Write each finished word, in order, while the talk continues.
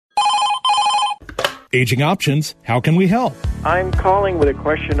Aging Options, how can we help? I'm calling with a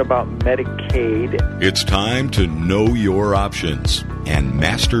question about Medicaid. It's time to know your options and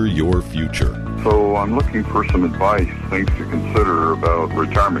master your future. So I'm looking for some advice, things to consider about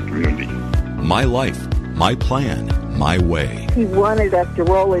retirement community. My life, my plan, my way. He wanted us to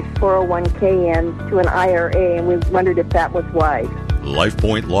roll his 401k into an IRA, and we wondered if that was wise.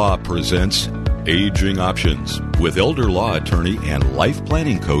 LifePoint Law presents Aging Options with elder law attorney and life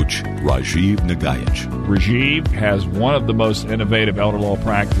planning coach Rajiv Nagaich. Rajiv has one of the most innovative elder law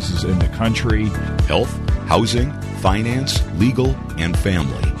practices in the country. Health, housing, finance, legal, and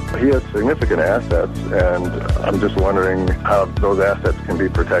family. He has significant assets, and I'm just wondering how those assets can be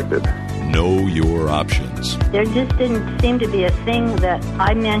protected. Know your options. There just didn't seem to be a thing that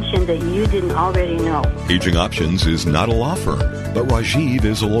I mentioned that you didn't already know. Aging Options is not a law firm, but Rajiv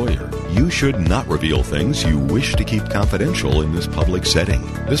is a lawyer. You should not reveal things you wish to keep confidential in this public setting.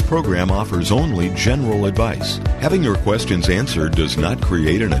 This program offers only general advice. Having your questions answered does not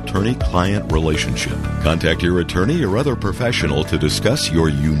create an attorney-client relationship. Contact your attorney or other professional to discuss your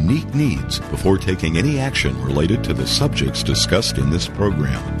unique needs before taking any action related to the subjects discussed in this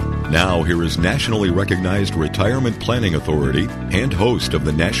program. Now, here is nationally recognized retirement planning authority and host of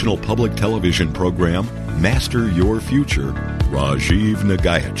the national public television program, Master Your Future, Rajiv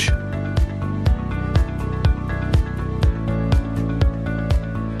Nagaich.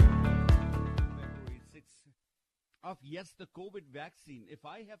 Yes, the COVID vaccine. If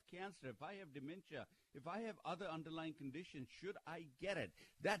I have cancer, if I have dementia, if I have other underlying conditions, should I get it?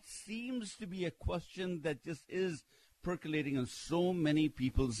 That seems to be a question that just is percolating on so many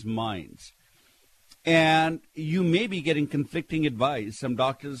people's minds. And you may be getting conflicting advice. Some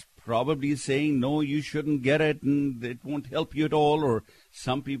doctors probably saying, no, you shouldn't get it and it won't help you at all. Or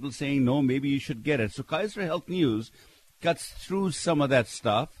some people saying, no, maybe you should get it. So Kaiser Health News cuts through some of that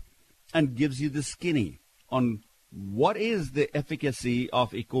stuff and gives you the skinny on what is the efficacy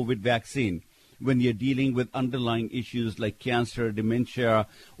of a COVID vaccine when you're dealing with underlying issues like cancer, dementia,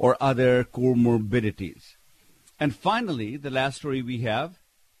 or other comorbidities. And finally, the last story we have,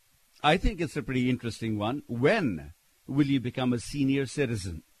 I think it's a pretty interesting one. When will you become a senior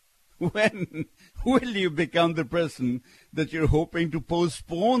citizen? When will you become the person that you're hoping to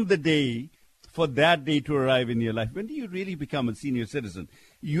postpone the day for that day to arrive in your life? When do you really become a senior citizen?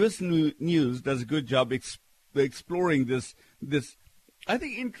 U.S. News does a good job exploring this, I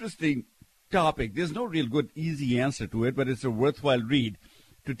think, interesting topic. There's no real good, easy answer to it, but it's a worthwhile read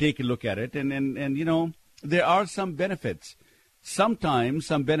to take a look at it. And you know, there are some benefits. Sometimes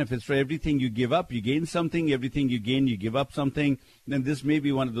some benefits for everything you give up, you gain something. Everything you gain, you give up something. And this may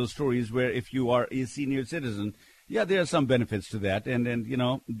be one of those stories where if you are a senior citizen, yeah, there are some benefits to that. And you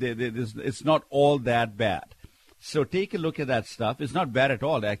know, it's not all that bad. So take a look at that stuff. It's not bad at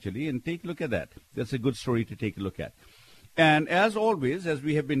all, actually, and take a look at that. That's a good story to take a look at. And as always, as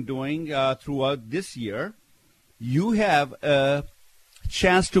we have been doing throughout this year, you have a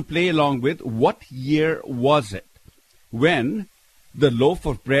chance to play along with what year was it when the loaf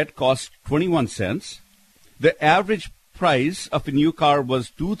of bread cost 21 cents, the average price of a new car was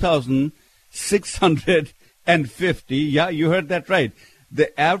 $2,650. Yeah, you heard that right.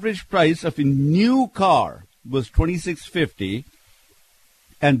 The average price of a new car was $26.50,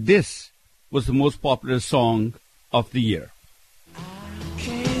 and this was the most popular song of the year. I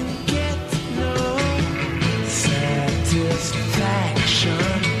can't get no satisfaction.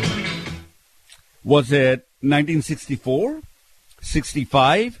 Was it 1964,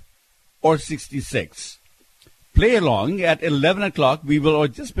 65, or 66? Play along at 11 o'clock. Or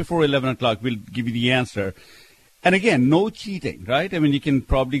just before 11 o'clock, we'll give you the answer. And again, no cheating, right? I mean, you can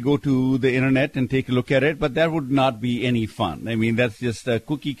probably go to the internet and take a look at it, but that would not be any fun. I mean, that's just a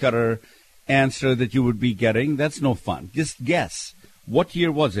cookie-cutter answer that you would be getting. That's no fun. Just guess. What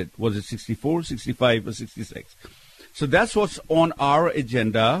year was it? Was it 64, 65, or 66? So that's what's on our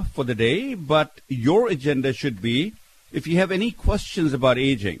agenda for the day, but your agenda should be, if you have any questions about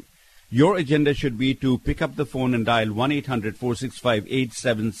aging, your agenda should be to pick up the phone and dial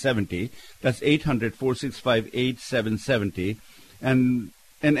 1-800-465-8770. That's 800-465-8770. And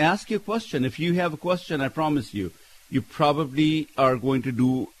ask your question. If you have a question, I promise you, you probably are going to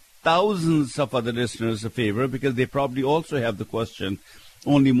do thousands of other listeners a favor because they probably also have the question.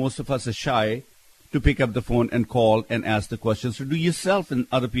 Only most of us are shy to pick up the phone and call and ask the question. So do yourself and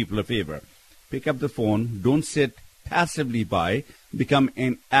other people a favor. Pick up the phone. Don't sit passively by. Become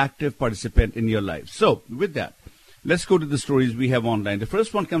an active participant in your life. So, with that, let's go to the stories we have online. The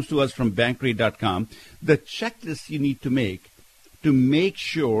first one comes to us from Bankrate.com. The checklist you need to make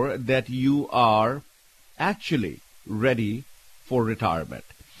sure that you are actually ready for retirement.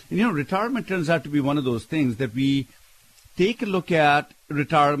 Retirement turns out to be one of those things that we take a look at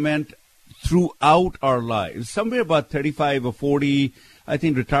retirement throughout our lives. Somewhere about 35 or 40, I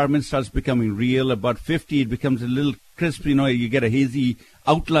think retirement starts becoming real. About 50, it becomes a little crisp. You get a hazy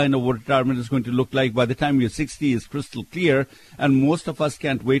outline of what retirement is going to look like. By the time you're 60, it's crystal clear. And most of us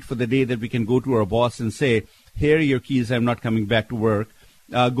can't wait for the day that we can go to our boss and say, here are your keys, I'm not coming back to work.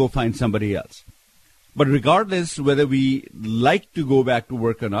 Go find somebody else. But regardless whether we like to go back to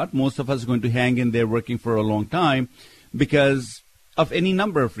work or not, most of us are going to hang in there working for a long time because of any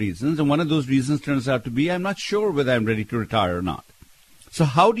number of reasons. And one of those reasons turns out to be, I'm not sure whether I'm ready to retire or not. So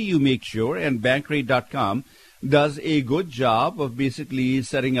how do you make sure? And Bankrate.com does a good job of basically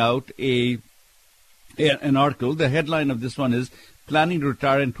setting out an article. The headline of this one is, Planning to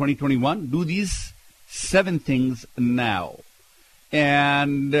Retire in 2021? Do these 7 things now.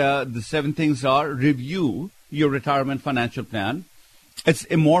 And the 7 things are: review your retirement financial plan. It's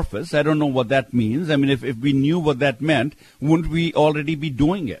amorphous. I don't know what that means. I mean, if we knew what that meant, wouldn't we already be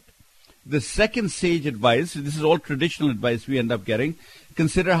doing it? The second sage advice, this is all traditional advice we end up getting,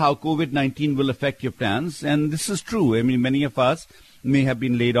 consider how COVID-19 will affect your plans. And this is true. I mean, many of us may have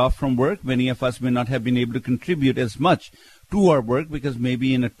been laid off from work. Many of us may not have been able to contribute as much to our work because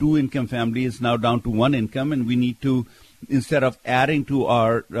maybe in a 2-income family it's now down to 1 income, and we need to, instead of adding to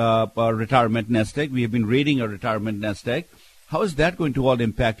our retirement nest egg, we have been raiding our retirement nest egg. How is that going to all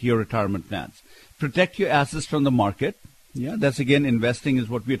impact your retirement plans? Protect your assets from the market. Yeah, that's again, investing is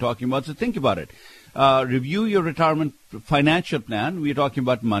what we're talking about. So think about it. Review your retirement financial plan. We're talking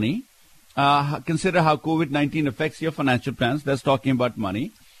about money. Consider how COVID-19 affects your financial plans. That's talking about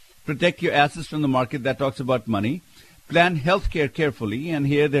money. Protect your assets from the market. That talks about money. Plan health care carefully. And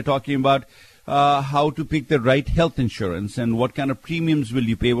here they're talking about how to pick the right health insurance and what kind of premiums will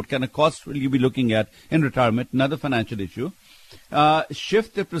you pay, what kind of costs will you be looking at in retirement, another financial issue.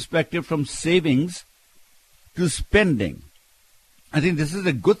 Shift the perspective from savings to spending. I think this is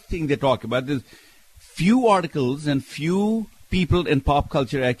a good thing they talk about. There's few articles and few people in pop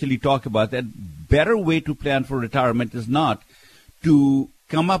culture actually talk about that. Better way to plan for retirement is not to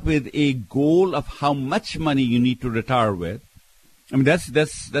come up with a goal of how much money you need to retire with. I mean,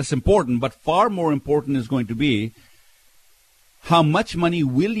 that's important, but far more important is going to be how much money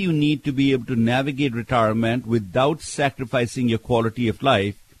will you need to be able to navigate retirement without sacrificing your quality of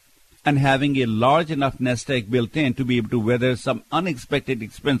life and having a large enough nest egg built in to be able to weather some unexpected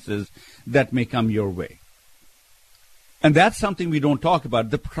expenses that may come your way. And that's something we don't talk about.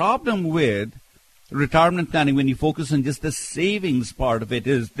 The problem with retirement planning, when you focus on just the savings part of it,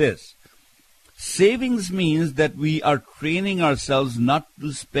 is this. Savings means that we are training ourselves not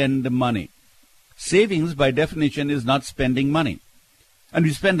to spend money. Savings, by definition, is not spending money. And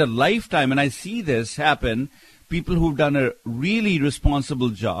we spend a lifetime, and I see this happen, people who've done a really responsible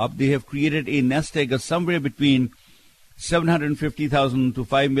job. They have created a nest egg of somewhere between $750,000 to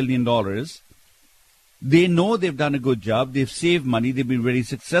 $5 million. They know they've done a good job. They've saved money. They've been very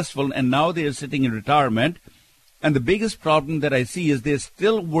successful, and now they are sitting in retirement. And the biggest problem that I see is they're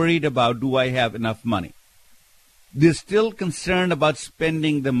still worried about, do I have enough money? They're still concerned about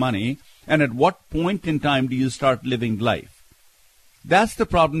spending the money, and at what point in time do you start living life? That's the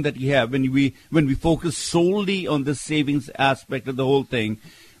problem that you have when we focus solely on the savings aspect of the whole thing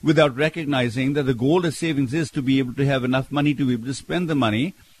without recognizing that the goal of savings is to be able to have enough money to be able to spend the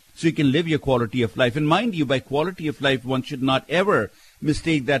money so you can live your quality of life. And mind you, by quality of life, one should not ever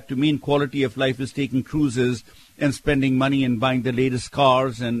mistake that to mean quality of life is taking cruises and spending money and buying the latest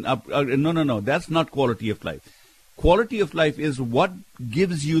cars. No. That's not quality of life. Quality of life is what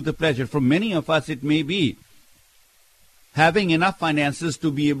gives you the pleasure. For many of us, it may be having enough finances to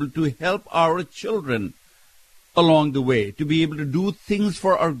be able to help our children along the way, to be able to do things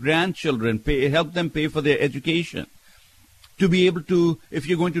for our grandchildren, help them pay for their education, to be able to, if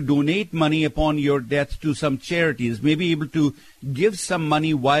you're going to donate money upon your death to some charities, maybe able to give some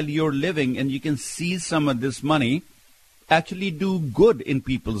money while you're living, and you can see some of this money actually do good in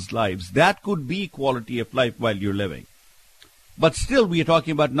people's lives. That could be quality of life while you're living. But still, we are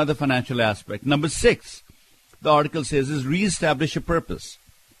talking about another financial aspect. Number 6, the article says, is reestablish a purpose.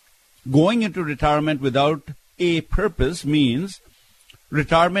 Going into retirement without a purpose means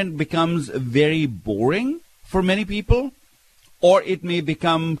retirement becomes very boring for many people, or it may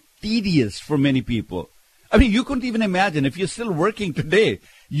become tedious for many people. I mean, you couldn't even imagine, if you're still working today,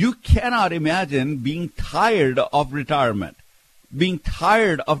 you cannot imagine being tired of retirement, being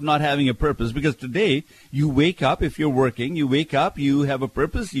tired of not having a purpose, because today you wake up, if you're working, you wake up, you have a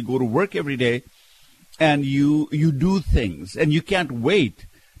purpose, you go to work every day, and you do things, and you can't wait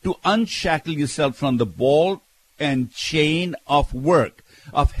to unshackle yourself from the ball and chain of work.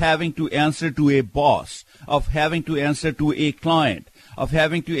 of having to answer to a boss, of having to answer to a client, of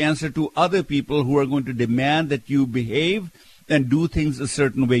having to answer to other people who are going to demand that you behave and do things a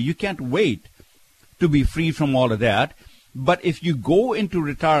certain way. You can't wait to be free from all of that. But if you go into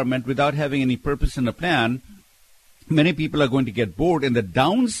retirement without having any purpose and a plan, many people are going to get bored. And the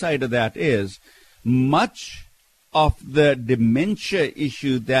downside of that is much of the dementia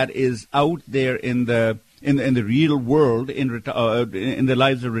issue that is out there in the real world, in the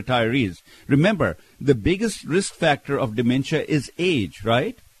lives of retirees. Remember, the biggest risk factor of dementia is age,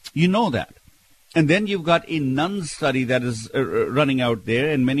 right? You know that. And then you've got a NUN study that is running out there,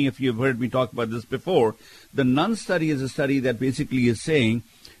 and many of you have heard me talk about this before. The NUN study is a study that basically is saying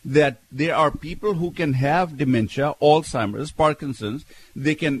that there are people who can have dementia, Alzheimer's, Parkinson's,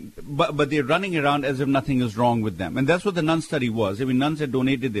 but they're running around as if nothing is wrong with them. And that's what the NUN study was. I mean, nuns had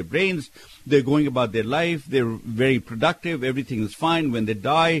donated their brains, they're going about their life, they're very productive, everything is fine. When they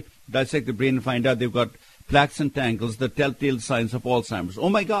die, dissect the brain and find out they've got plaques and tangles, the telltale signs of Alzheimer's. Oh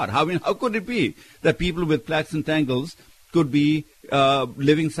my God, how could it be that people with plaques and tangles could be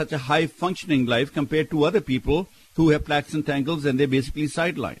living such a high-functioning life compared to other people who have plaques and tangles and they're basically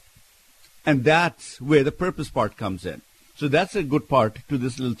sidelined? And that's where the purpose part comes in. So that's a good part to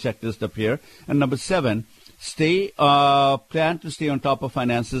this little checklist up here. And number 7, plan to stay on top of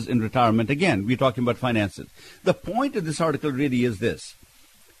finances in retirement. Again, we're talking about finances. The point of this article really is this.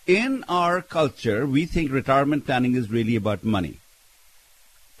 In our culture, we think retirement planning is really about money.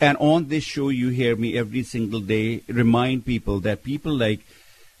 And on this show, you hear me every single day remind people that people like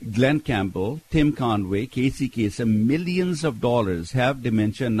Glenn Campbell, Tim Conway, Casey Kasem, millions of dollars have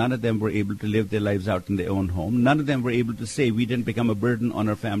dementia. None of them were able to live their lives out in their own home. None of them were able to say we didn't become a burden on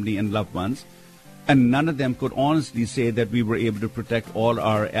our family and loved ones. And none of them could honestly say that we were able to protect all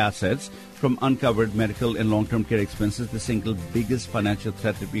our assets from uncovered medical and long-term care expenses, the single biggest financial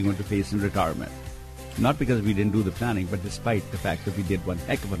threat that we're going to face in retirement. Not because we didn't do the planning, but despite the fact that we did one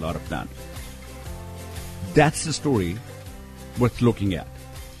heck of a lot of planning. That's the story worth looking at.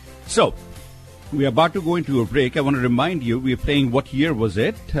 So, we are about to go into a break. I want to remind you, we are playing What Year Was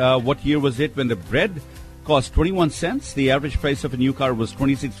It? What year was it when the bread cost 21 cents? The average price of a new car was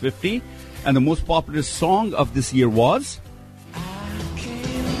 $26.50. And the most popular song of this year was? I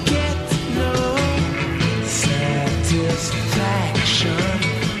can't get no satisfaction.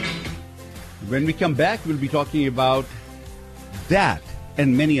 When we come back, we'll be talking about that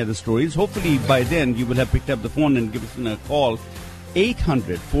and many other stories. Hopefully by then you will have picked up the phone and given us a call.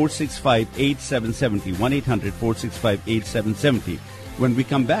 800-465-8770. 1-800-465-8770. When we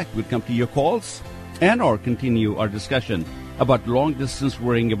come back, we'll come to your calls and or continue our discussion about long-distance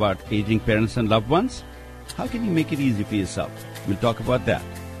worrying about aging parents and loved ones. How can you make it easy for yourself? We'll talk about that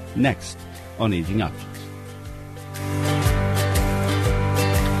next on Aging Options.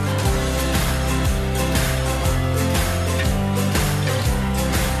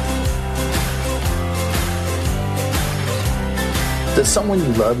 Does someone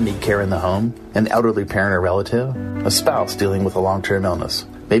you love need care in the home? An elderly parent or relative? A spouse dealing with a long-term illness?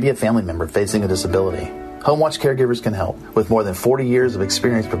 Maybe a family member facing a disability? HomeWatch Caregivers can help. With more than 40 years of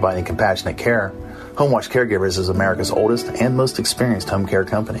experience providing compassionate care, HomeWatch Caregivers is America's oldest and most experienced home care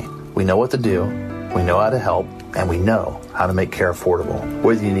company. We know what to do, we know how to help, and we know how to make care affordable.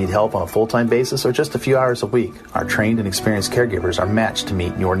 Whether you need help on a full-time basis or just a few hours a week, our trained and experienced caregivers are matched to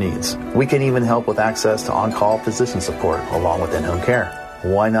meet your needs. We can even help with access to on-call physician support along with in-home care.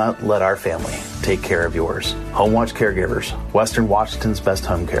 Why not let our family take care of yours? HomeWatch Caregivers, Western Washington's best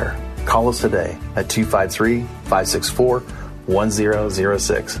home care. Call us today at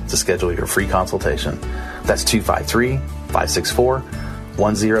 253-564-1006 to schedule your free consultation. That's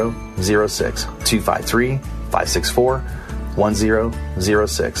 253-564-1006.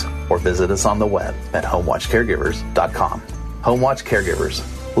 253-564-1006. Or visit us on the web at homewatchcaregivers.com. HomeWatch Caregivers.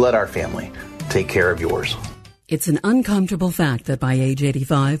 Let our family take care of yours. It's an uncomfortable fact that by age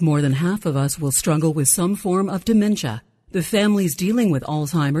 85, more than half of us will struggle with some form of dementia. The families dealing with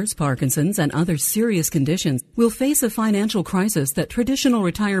Alzheimer's, Parkinson's, and other serious conditions will face a financial crisis that traditional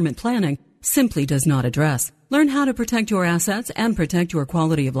retirement planning simply does not address. Learn how to protect your assets and protect your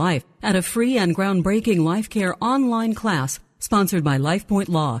quality of life at a free and groundbreaking life care online class sponsored by LifePoint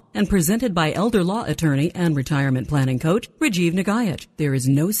Law and presented by elder law attorney and retirement planning coach Rajiv Nagayach. There is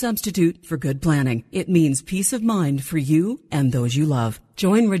no substitute for good planning. It means peace of mind for you and those you love.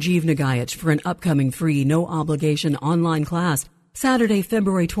 Join Rajiv Nagayach for an upcoming free, no-obligation online class Saturday,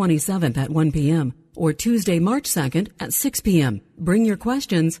 February 27th at 1 p.m. or Tuesday, March 2nd at 6 p.m. Bring your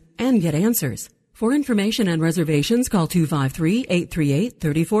questions and get answers. For information and reservations, call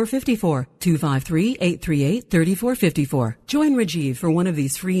 253-838-3454. 253-838-3454. Join Rajiv for one of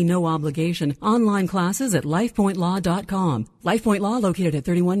these free, no-obligation online classes at lifepointlaw.com. LifePoint Law, located at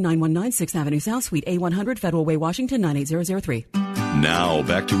 31919 6th Avenue South, Suite A100, Federal Way, Washington, 98003. Now,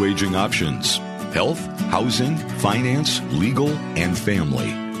 back to Aging Options. Health, housing, finance, legal, and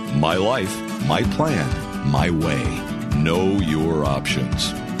family. My life, my plan, my way. Know your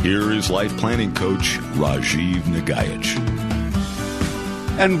options. Here is life planning coach Rajiv Nagaich.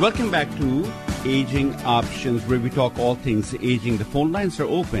 And welcome back to Aging Options, where we talk all things aging. The phone lines are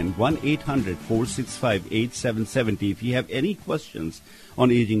open, 1-800-465-8770. If you have any questions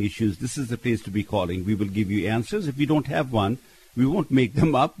on aging issues, this is the place to be calling. We will give you answers. If we don't have one, we won't make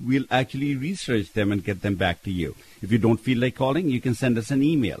them up. We'll actually research them and get them back to you. If you don't feel like calling, you can send us an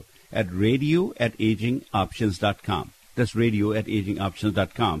email at radio@agingoptions.com. That's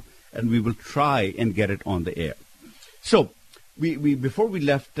radio@agingoptions.com, and we will try and get it on the air. So, we before we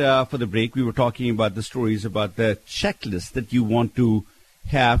left for the break, we were talking about the stories about the checklist that you want to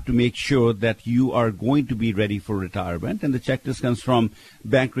have to make sure that you are going to be ready for retirement. And the checklist comes from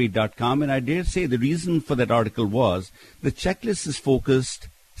Bankrate.com, and I dare say the reason for that article was the checklist is focused,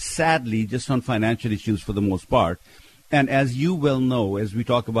 sadly, just on financial issues for the most part. And as you well know, as we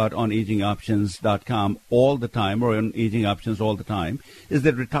talk about on agingoptions.com all the time, or on Aging Options all the time, is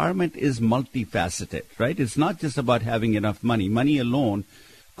that retirement is multifaceted, right? It's not just about having enough money. Money alone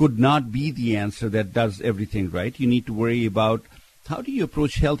could not be the answer that does everything, right? You need to worry about how do you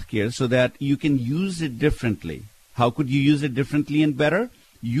approach healthcare so that you can use it differently. How could you use it differently and better?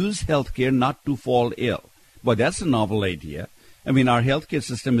 Use healthcare not to fall ill. But that's a novel idea. I mean, our healthcare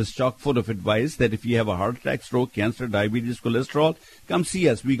system is chock full of advice that if you have a heart attack, stroke, cancer, diabetes, cholesterol, come see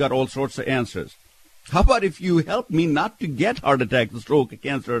us. We got all sorts of answers. How about if you help me not to get heart attack, stroke,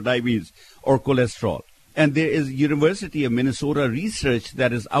 cancer, diabetes, or cholesterol? And there is University of Minnesota research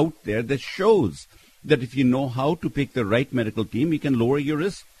that is out there that shows that if you know how to pick the right medical team, you can lower your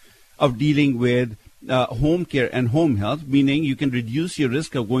risk of dealing with home care and home health, meaning you can reduce your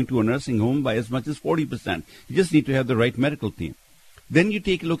risk of going to a nursing home by as much as 40%. You just need to have the right medical team. Then you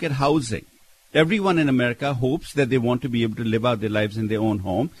take a look at housing. Everyone in America hopes that they want to be able to live out their lives in their own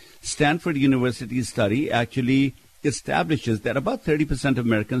home. Stanford University's study actually establishes that about 30% of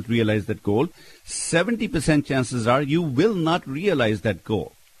Americans realize that goal. 70% chances are you will not realize that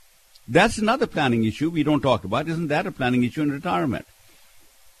goal. That's another planning issue we don't talk about. Isn't that a planning issue in retirement?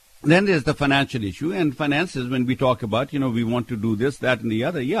 Then there's the financial issue, and finances, when we talk about, we want to do this, that, and the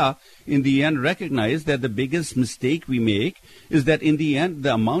other, in the end, recognize that the biggest mistake we make is that in the end,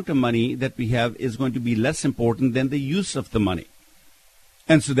 the amount of money that we have is going to be less important than the use of the money.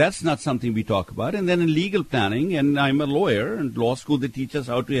 And so that's not something we talk about. And then in legal planning, and I'm a lawyer, and law school, they teach us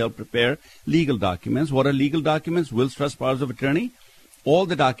how to help prepare legal documents. What are legal documents? Wills, trusts, powers of attorney. All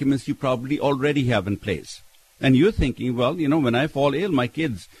the documents you probably already have in place. And you're thinking, well, when I fall ill, my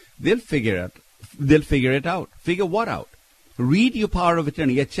kids, they'll figure it out. Figure what out? Read your power of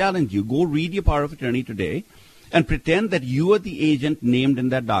attorney. I challenge you. Go read your power of attorney today and pretend that you are the agent named in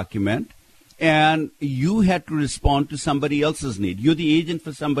that document and you had to respond to somebody else's need. You're the agent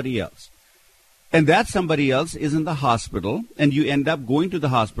for somebody else. And that somebody else is in the hospital, and you end up going to the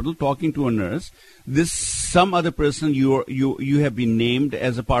hospital, talking to a nurse. Some other person you have been named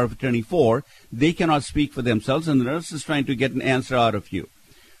as a power of attorney for, they cannot speak for themselves, and the nurse is trying to get an answer out of you.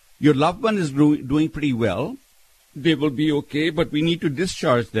 Your loved one is doing pretty well. They will be okay, but we need to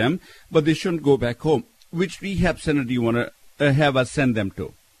discharge them, but they shouldn't go back home. Which rehab center do you want to have us send them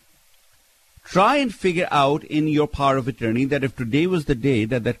to? Try and figure out in your power of attorney that if today was the day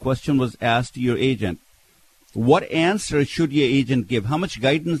that question was asked to your agent, what answer should your agent give? How much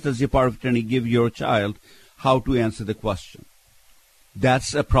guidance does your power of attorney give your child how to answer the question?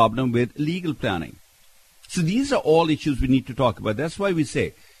 That's a problem with legal planning. So these are all issues we need to talk about. That's why we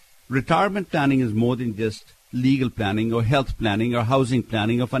say retirement planning is more than just legal planning or health planning or housing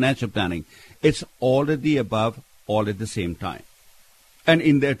planning or financial planning. It's all of the above, all at the same time. And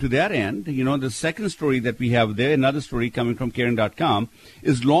to that end, the second story that we have there, another story coming from Karen.com,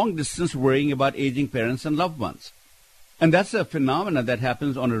 is long distance worrying about aging parents and loved ones. And that's a phenomenon that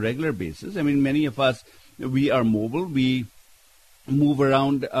happens on a regular basis. I mean, many of us, we are mobile. We move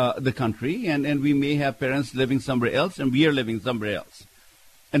around the country, and we may have parents living somewhere else, and we are living somewhere else.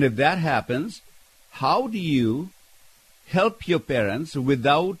 And if that happens, how do you help your parents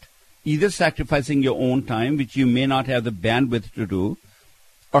without either sacrificing your own time, which you may not have the bandwidth to do,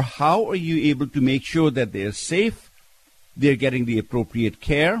 or how are you able to make sure that they're safe, they're getting the appropriate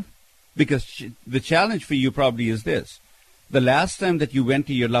care? Because the challenge for you probably is this. the last time that you went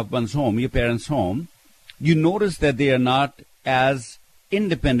to your loved one's home, your parents' home, you notice that they are not as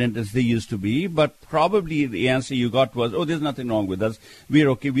independent as they used to be, but probably the answer you got was, oh, there's nothing wrong with us. We're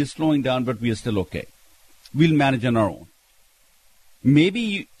okay. We're slowing down, but we are still okay. We'll manage on our own.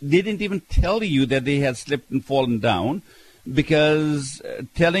 Maybe they didn't even tell you that they had slipped and fallen down, because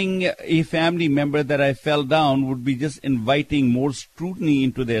telling a family member that I fell down would be just inviting more scrutiny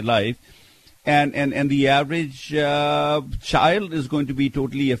into their life. And the average child is going to be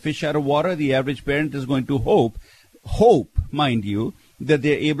totally a fish out of water. The average parent is going to hope, mind you, that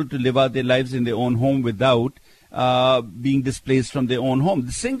they're able to live out their lives in their own home without being displaced from their own home.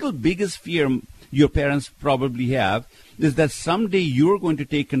 The single biggest fear your parents probably have is that someday you're going to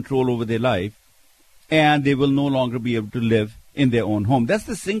take control over their life and they will no longer be able to live in their own home. That's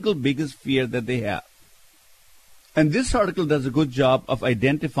the single biggest fear that they have. And this article does a good job of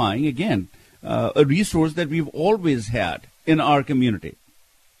identifying, again, a resource that we've always had in our community,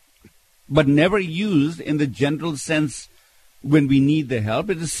 but never used in the general sense when we need the help.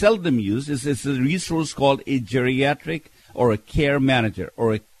 It is seldom used. It's a resource called a geriatric or a care manager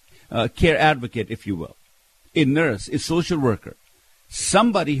or a care advocate, if you will, a nurse, a social worker,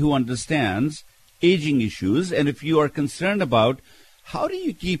 somebody who understands aging issues. And if you are concerned about how do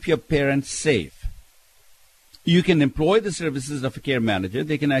you keep your parents safe, you can employ the services of a care manager.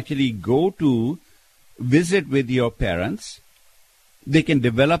 They can actually go to visit with your parents. They can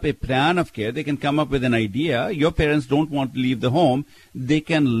develop a plan of care. They can come up with an idea. Your parents don't want to leave the home. They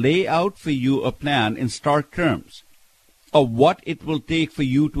can lay out for you a plan in stark terms of what it will take for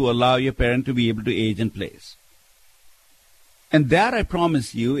you to allow your parent to be able to age in place. And that, I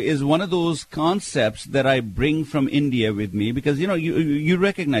promise you, is one of those concepts that I bring from India with me, because, you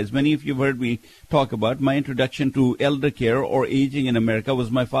recognize, many of you have heard me talk about my introduction to elder care or aging in America was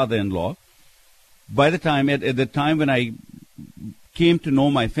my father-in-law. At the time when I came to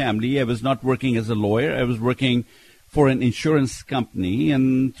know my family, I was not working as a lawyer. I was working for an insurance company,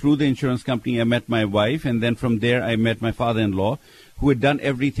 and through the insurance company, I met my wife, and then from there, I met my father-in-law, who had done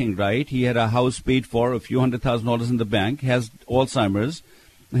everything right. He had a house paid for, a few $100,000 in the bank, has Alzheimer's.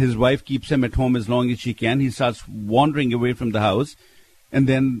 His wife keeps him at home as long as she can. He starts wandering away from the house, and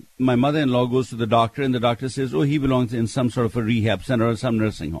then my mother-in-law goes to the doctor, and the doctor says, oh, he belongs in some sort of a rehab center or some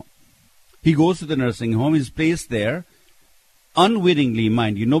nursing home. He goes to the nursing home. He's placed there. Unwittingly,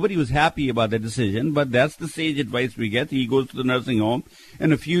 mind you, nobody was happy about the decision, but that's the sage advice we get. He goes to the nursing home.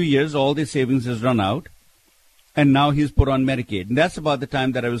 In a few years, all their savings has run out, and now he's put on Medicaid. And that's about the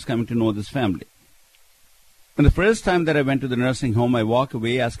time that I was coming to know this family. And the first time that I went to the nursing home, I walk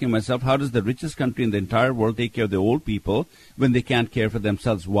away asking myself, how does the richest country in the entire world take care of the old people when they can't care for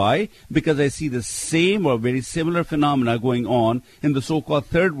themselves? Why? Because I see the same or very similar phenomena going on in the so-called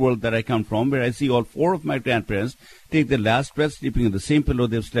third world that I come from, where I see all four of my grandparents take their last breath sleeping on the same pillow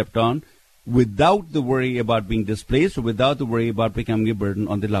they've slept on without the worry about being displaced or without the worry about becoming a burden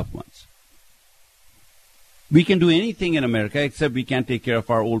on their loved ones. We can do anything in America except we can't take care of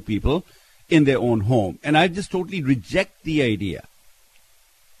our old people in their own home. And I just totally reject the idea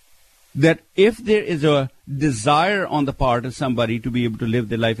that if there is a desire on the part of somebody to be able to live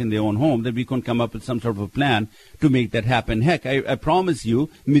their life in their own home, that we can come up with some sort of a plan to make that happen. Heck, I promise you,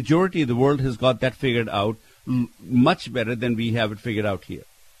 majority of the world has got that figured out much better than we have it figured out here.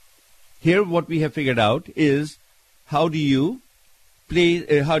 Here, what we have figured out is how do you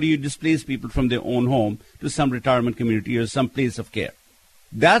displace people from their own home to some retirement community or some place of care?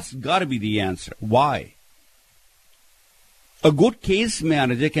 That's got to be the answer. Why? A good case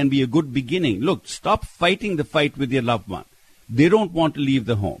manager can be a good beginning. Look, stop fighting the fight with your loved one. They don't want to leave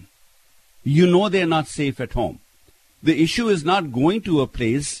the home. You know they're not safe at home. The issue is not going to a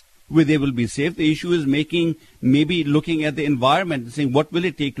place where they will be safe. The issue is maybe looking at the environment and saying, what will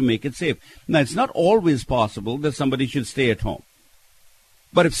it take to make it safe? Now, it's not always possible that somebody should stay at home.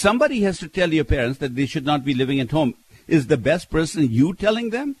 But if somebody has to tell your parents that they should not be living at home, is the best person you telling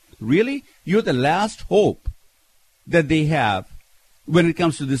them? Really? You're the last hope that they have when it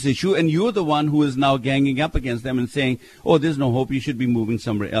comes to this issue, and you're the one who is now ganging up against them and saying, oh, there's no hope, you should be moving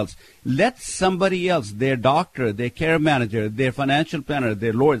somewhere else. Let somebody else, their doctor, their care manager, their financial planner,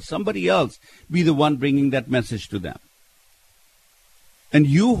 their lawyer, somebody else be the one bringing that message to them. And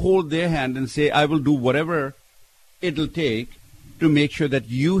you hold their hand and say, I will do whatever it'll take to make sure that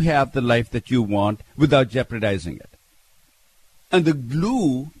you have the life that you want without jeopardizing it. And the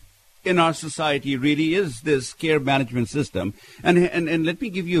glue in our society really is this care management system. And let me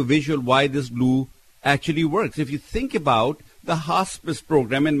give you a visual why this glue actually works. If you think about the hospice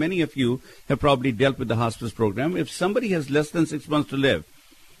program, and many of you have probably dealt with the hospice program, if somebody has less than 6 months to live,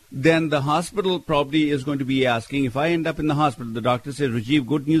 then the hospital probably is going to be asking, if I end up in the hospital, the doctor says, Rajiv,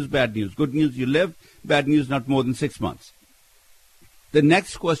 good news, bad news. Good news, you lived. Bad news, not more than 6 months. The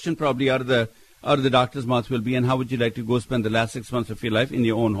next question probably out of the doctor's mouth will be, and how would you like to go spend the last 6 months of your life in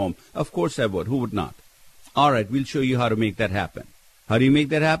your own home? Of course I would. Who would not? All right, we'll show you how to make that happen. How do you make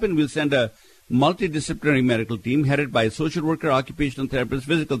that happen? We'll send a multidisciplinary medical team headed by a social worker, occupational therapist,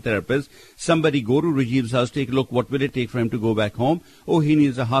 physical therapist. Somebody go to Rajiv's house, take a look. What will it take for him to go back home? Oh, he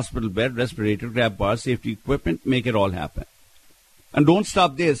needs a hospital bed, respirator, grab bar, safety equipment. Make it all happen. And don't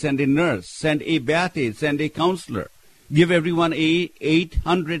stop there. Send a nurse, send a bath aide, send a counselor. Give everyone a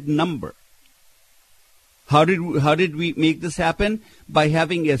 800 number. How did we make this happen? By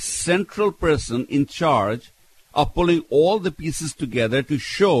having a central person in charge of pulling all the pieces together to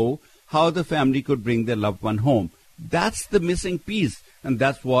show how the family could bring their loved one home. That's the missing piece, and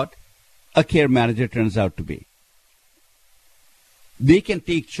that's what a care manager turns out to be. They can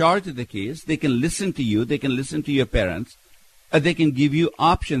take charge of the case. They can listen to you. They can listen to your parents. They can give you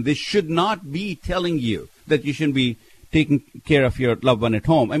options. They should not be telling you that you shouldn't be taking care of your loved one at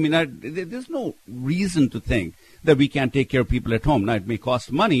home. I mean, there's no reason to think that we can't take care of people at home. Now, it may cost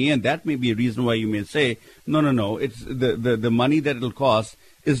money, and that may be a reason why you may say, no, it's the money that it'll cost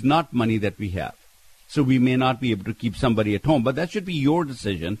is not money that we have. So we may not be able to keep somebody at home, but that should be your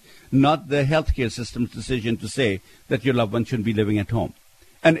decision, not the healthcare system's decision to say that your loved one shouldn't be living at home.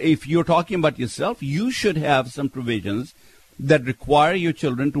 And if you're talking about yourself, you should have some provisions that require your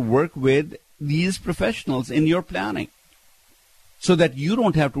children to work with these professionals in your planning so that you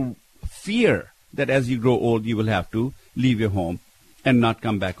don't have to fear that as you grow old, you will have to leave your home and not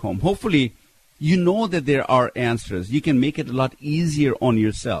come back home. Hopefully, you know that there are answers. You can make it a lot easier on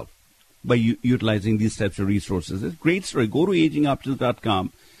yourself by utilizing these types of resources. It's a great story. Go to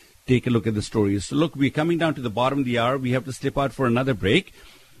agingoptions.com. Take a look at the stories. So look, we're coming down to the bottom of the hour. We have to step out for another break.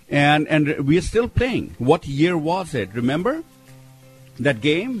 And we're still playing. What year was it? Remember that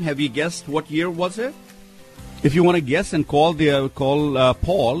game? Have you guessed what year was it? If you want to guess and call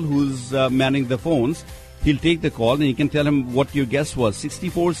Paul, who's manning the phones, he'll take the call and you can tell him what your guess was,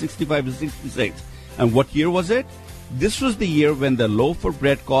 64, 65, or 66. And what year was it? This was the year when the loaf of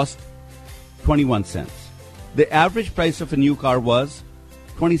bread cost 21 cents. The average price of a new car was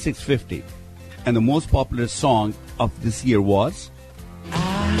 $26.50. And the most popular song of this year was?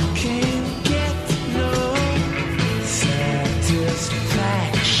 I can't get no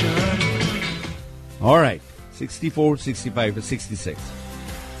satisfaction. All right. 64, 65, or 66.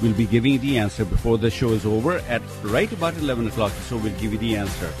 We'll be giving you the answer before the show is over. At right about 11 o'clock or so, we'll give you the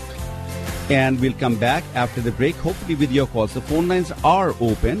answer. And we'll come back after the break, hopefully with your calls. The phone lines are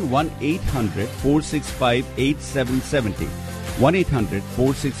open, 1-800-465-8770.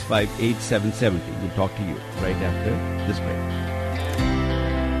 1-800-465-8770. We'll talk to you right after this break.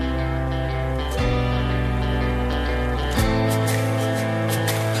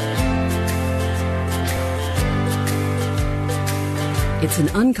 It's an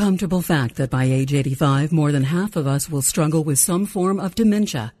uncomfortable fact that by age 85, more than half of us will struggle with some form of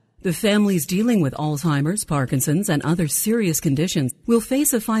dementia. The families dealing with Alzheimer's, Parkinson's, and other serious conditions will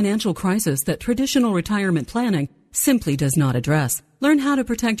face a financial crisis that traditional retirement planning simply does not address. Learn how to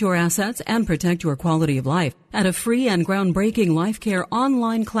protect your assets and protect your quality of life at a free and groundbreaking life care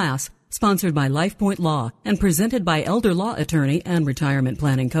online class sponsored by LifePoint Law and presented by elder law attorney and retirement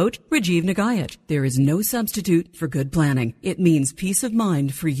planning coach Rajiv Nagayach. There is no substitute for good planning. It means peace of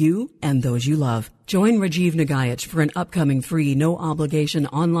mind for you and those you love. Join Rajiv Nagayach for an upcoming free, no-obligation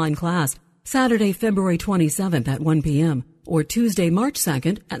online class Saturday, February 27th at 1 p.m. or Tuesday, March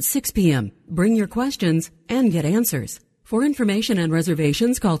 2nd at 6 p.m. Bring your questions and get answers. For information and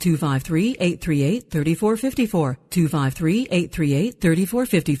reservations, call 253-838-3454,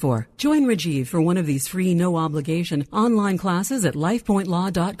 253-838-3454. Join Rajiv for one of these free, no-obligation online classes at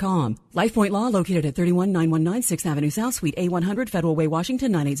LifePointLaw.com. LifePoint Law, located at 31919 6th Avenue South, Suite A100, Federal Way,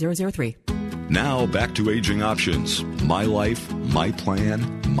 Washington, 98003. Now back to Aging Options. My life, my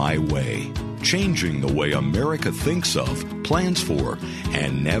plan, my way. Changing the way America thinks of, plans for,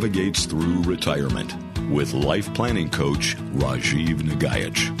 and navigates through retirement. With life planning coach Rajiv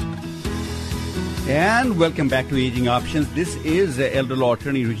Nagayach. And welcome back to Aging Options. This is elder law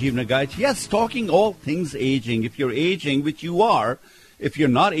attorney Rajiv Nagayach. Yes, talking all things aging. If you're aging, which you are, if you're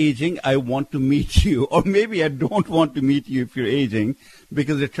not aging, I want to meet you. Or maybe I don't want to meet you if you're aging,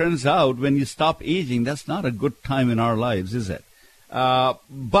 because it turns out when you stop aging, that's not a good time in our lives, is it?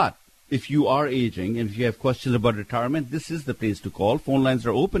 But if you are aging and if you have questions about retirement, this is the place to call. Phone lines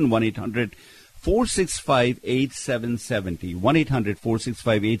are open, 1-800-465-8770.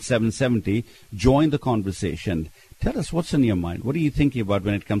 1-800-465-8770. Join the conversation. Tell us what's on your mind. What are you thinking about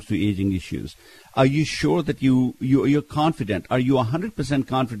when it comes to aging issues? Are you sure that you're confident? Are you 100%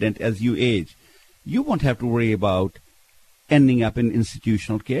 confident as you age? You won't have to worry about ending up in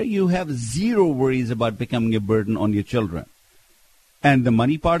institutional care. You have zero worries about becoming a burden on your children. And the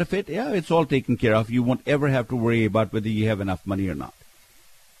money part of it, it's all taken care of. You won't ever have to worry about whether you have enough money or not.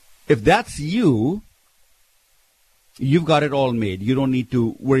 If that's you, you've got it all made. You don't need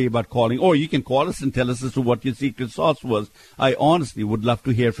to worry about calling. Or you can call us and tell us as to what your secret sauce was. I honestly would love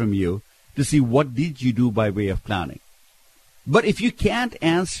to hear from you to see what did you do by way of planning. But if you can't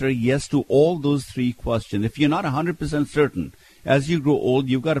answer yes to all those three questions, if you're not 100% certain, as you grow old,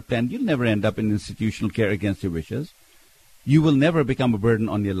 you've got a plan. You'll never end up in institutional care against your wishes. You will never become a burden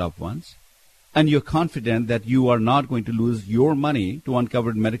on your loved ones. And you're confident that you are not going to lose your money to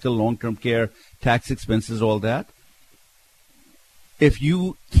uncovered medical, long-term care, tax expenses, all that. If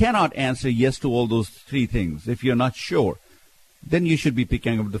you cannot answer yes to all those three things, if you're not sure, then you should be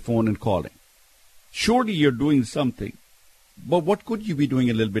picking up the phone and calling. Surely you're doing something. But what could you be doing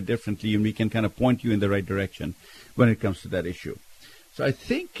a little bit differently? And we can kind of point you in the right direction when it comes to that issue. So I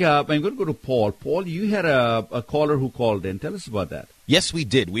think I'm going to go to Paul. Paul, you had a caller who called in. Tell us about that. Yes, we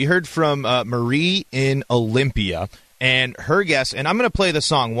did. We heard from Marie in Olympia and her guess. And I'm going to play the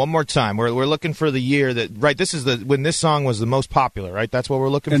song one more time. We're looking for the year that, right, this is when this song was the most popular, right? That's what we're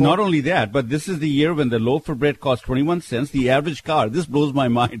looking for? And not only that, but this is the year when the loaf of bread cost 21 cents. The average car, this blows my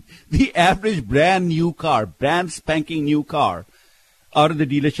mind, the average brand new car, brand spanking new car out of the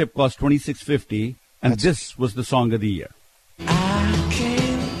dealership cost $26.50. And this was the song of the year. I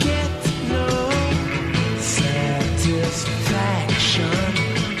can't get no satisfaction.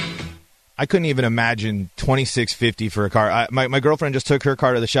 I couldn't even imagine $26.50 for a car. My girlfriend just took her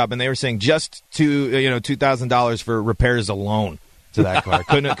car to the shop, and they were saying just to $2,000 for repairs alone to that car.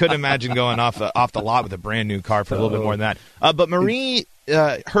 couldn't imagine going off the lot with a brand new car for a little bit more than that. But Marie,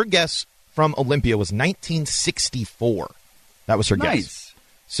 her guess from Olympia was 1964. That was her guess.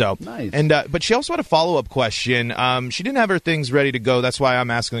 So, nice. And but she also had a follow-up question. She didn't have her things ready to go. That's why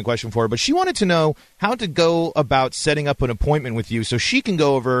I'm asking the question for her. But she wanted to know how to go about setting up an appointment with you so she can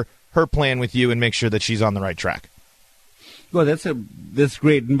go over her plan with you and make sure that she's on the right track. Well, that's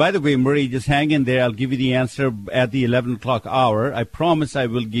great. And by the way, Marie, just hang in there. I'll give you the answer at the 11 o'clock hour. I promise I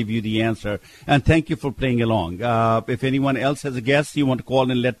will give you the answer. And thank you for playing along. If anyone else has a guess, you want to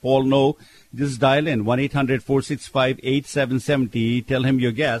call and let Paul know, just dial in 1-800-465-8770. Tell him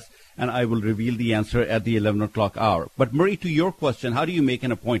your guess, and I will reveal the answer at the 11 o'clock hour. But, Marie, to your question, how do you make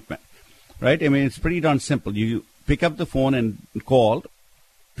an appointment? Right? I mean, it's pretty darn simple. You pick up the phone and call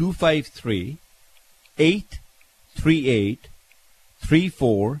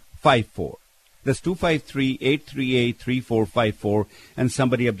 253-838-3454. That's 253-838-3454, and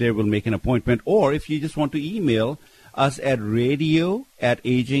somebody up there will make an appointment. Or if you just want to email us at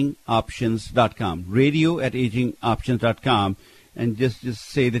radio@agingoptions.com, radio@agingoptions.com, and just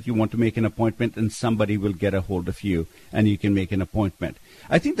say that you want to make an appointment, and somebody will get a hold of you, and you can make an appointment.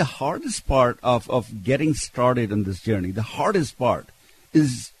 I think the hardest part of getting started on this journey, the hardest part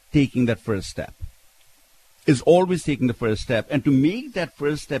is taking that first step. Is always taking the first step. And to make that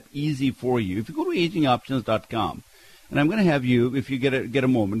first step easy for you, if you go to agingoptions.com, and I'm going to have you, if you get a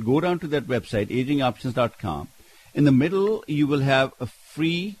moment, go down to that website, agingoptions.com. In the middle, you will have a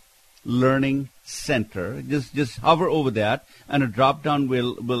free learning center. Just hover over that, and a drop-down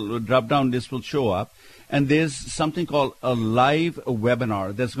list will show up. And there's something called a live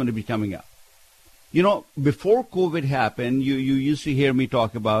webinar that's going to be coming up. You know, before COVID happened, you used to hear me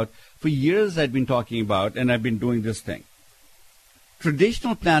talk about, for years I've been talking about, and I've been doing this thing.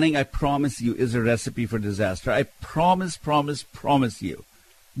 Traditional planning, I promise you, is a recipe for disaster. I promise you.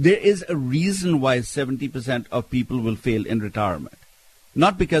 There is a reason why 70% of people will fail in retirement.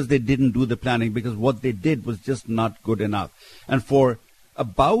 Not because they didn't do the planning, because what they did was just not good enough. And for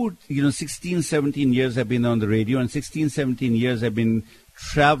about 16, 17 years I've been on the radio, and 16, 17 years I've been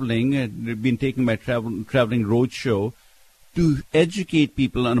traveling, been taking my traveling road show to educate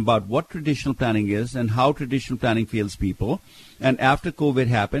people on about what traditional planning is and how traditional planning fails people. And after COVID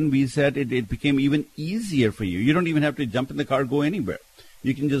happened, we said it became even easier for you. You don't even have to jump in the car, go anywhere.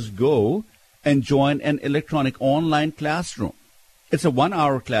 You can just go and join an electronic online classroom. It's a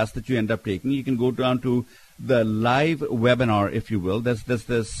 1-hour class that you end up taking. You can go down to the live webinar, if you will.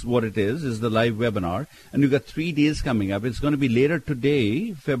 That's what it is the live webinar. And you've got 3 days coming up. It's going to be later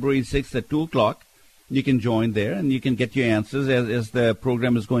today, February 6th at 2 o'clock. You can join there, and you can get your answers as the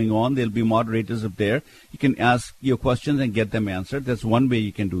program is going on. There'll be moderators up there. You can ask your questions and get them answered. That's one way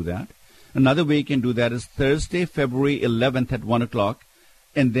you can do that. Another way you can do that is Thursday, February 11th at 1 o'clock.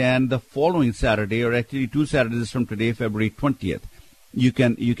 And then the following Saturday, or actually 2 Saturdays from today, February 20th, you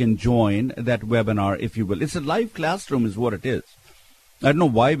can join that webinar, if you will. It's a live classroom is what it is. I don't know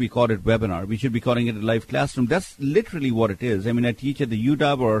why we call it webinar. We should be calling it a live classroom. That's literally what it is. I mean, I teach at the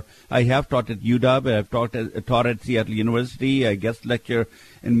UW, or I have taught at UW. I've taught at Seattle University. I guest lecture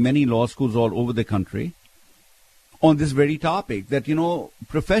in many law schools all over the country on this very topic, that,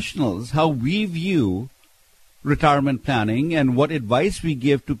 professionals, how we view retirement planning and what advice we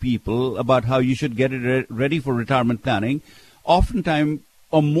give to people about how you should get it ready for retirement planning. Oftentimes,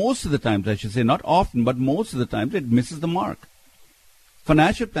 or most of the times, I should say, not often, but most of the times, it misses the mark.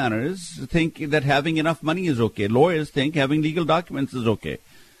 Financial planners think that having enough money is okay. Lawyers think having legal documents is okay.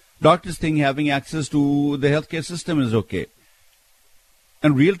 Doctors think having access to the healthcare system is okay.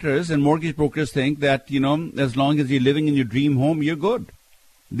 And realtors and mortgage brokers think that, as long as you're living in your dream home, you're good.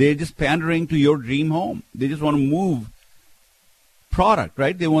 They're just pandering to your dream home. They just want to move product,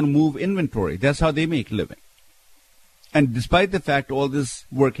 right? They want to move inventory. That's how they make a living. And despite the fact all this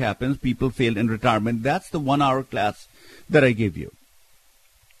work happens, people fail in retirement. That's the 1-hour class that I gave you.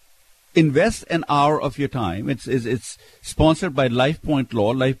 Invest an hour of your time. It's sponsored by LifePoint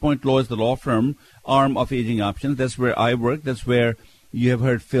Law. LifePoint Law is the law firm arm of Aging Options. That's where I work. That's where you have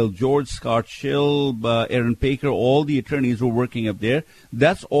heard Phil George, Scott Schill, Aaron Baker, all the attorneys who are working up there.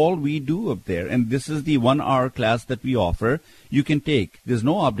 That's all we do up there. And this is the 1-hour class that we offer. You can take. There's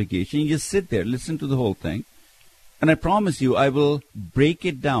no obligation. You just sit there, listen to the whole thing. And I promise you, I will break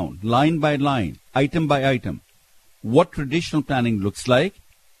it down line by line, item by item, what traditional planning looks like,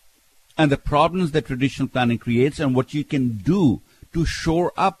 and the problems that traditional planning creates, and what you can do to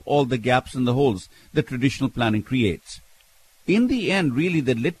shore up all the gaps and the holes that traditional planning creates. In the end, really,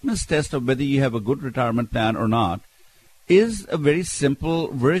 the litmus test of whether you have a good retirement plan or not is a very simple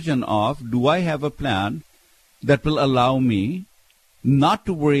version of, do I have a plan that will allow me not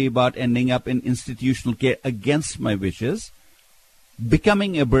to worry about ending up in institutional care against my wishes,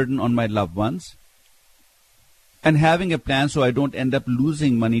 becoming a burden on my loved ones, and having a plan so I don't end up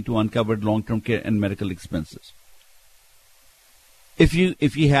losing money to uncovered long-term care and medical expenses. If you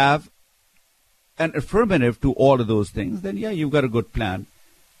have an affirmative to all of those things, then you've got a good plan.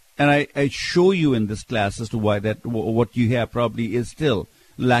 And I show you in this class as to why that what you have probably is still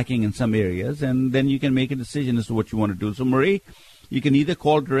lacking in some areas, and then you can make a decision as to what you want to do. So, Marie, you can either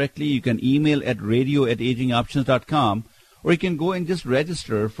call directly, you can email at radio@agingoptions.com, or you can go and just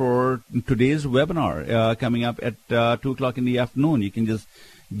register for today's webinar coming up at 2 o'clock in the afternoon. You can just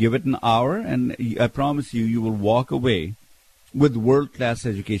give it an hour, and I promise you will walk away with world-class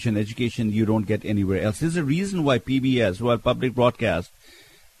education you don't get anywhere else. There's a reason why PBS, why Public Broadcast,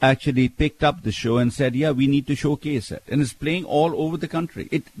 actually picked up the show and said, we need to showcase it. And it's playing all over the country.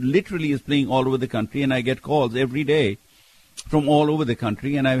 It literally is playing all over the country, and I get calls every day from all over the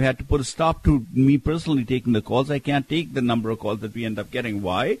country, and I've had to put a stop to me personally taking the calls. I can't take the number of calls that we end up getting.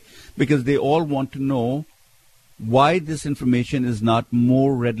 Why? Because they all want to know why this information is not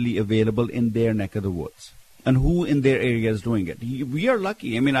more readily available in their neck of the woods, and who in their area is doing it. We are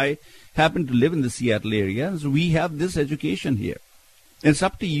lucky. I mean, I happen to live in the Seattle area, so we have this education here. It's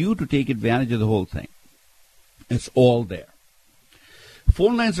up to you to take advantage of the whole thing. It's all there.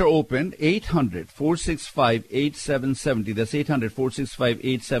 Phone lines are open, 800-465-8770. That's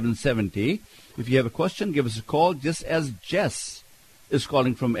 800-465-8770. If you have a question, give us a call, just as Jess is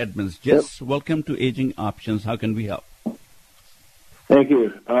calling from Edmonds. Jess, welcome to Aging Options. How can we help? Thank you.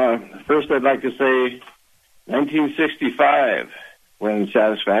 First, I'd like to say 1965, when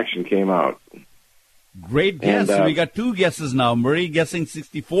Satisfaction came out. Great guess. We got two guesses now. Murray guessing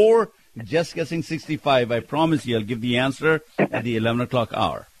 64, Jess guessing 65. I promise you I'll give the answer at the 11 o'clock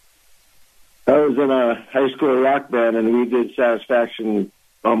hour. I was in a high school rock band, and we did Satisfaction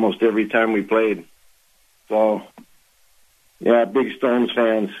almost every time we played. So, yeah, big Stones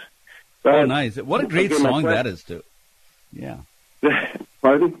fans. But, nice. What a great song that is, too. Yeah.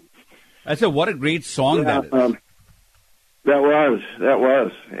 Pardon? I said, what a great song that is. That was.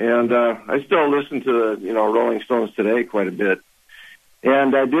 And I still listen to the, Rolling Stones today quite a bit.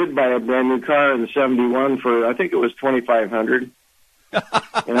 And I did buy a brand new car in '71 for, I think it was $2,500.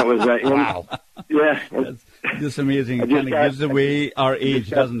 And it was wow. Yeah. That's just amazing. It kind of gives away our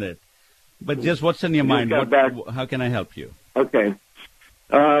age, doesn't it? But just what's in your mind? How can I help you? Okay.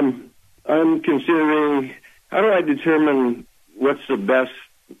 I'm considering, how do I determine what's the best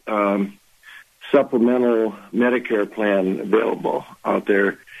supplemental Medicare plan available out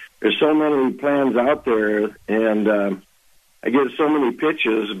there? There's so many plans out there, and I get so many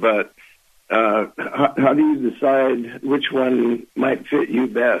pitches, but how do you decide which one might fit you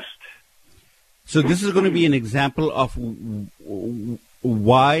best? So this is going to be an example of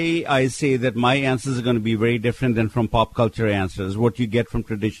why I say that my answers are going to be very different than from pop culture answers, what you get from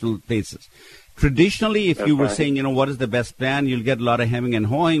traditional places. Traditionally, if you were saying, what is the best plan, you'll get a lot of hemming and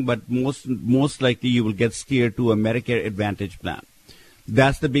hawing, but most likely you will get steered to a Medicare Advantage plan.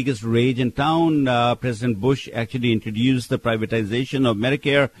 That's the biggest rage in town. President Bush actually introduced the privatization of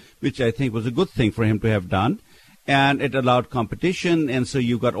Medicare, which I think was a good thing for him to have done. And it allowed competition, and so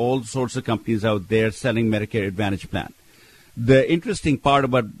you've got all sorts of companies out there selling Medicare Advantage plan. The interesting part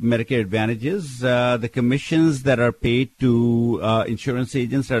about Medicare Advantage is the commissions that are paid to insurance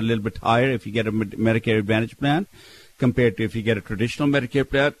agents are a little bit higher if you get a Medicare Advantage plan compared to if you get a traditional Medicare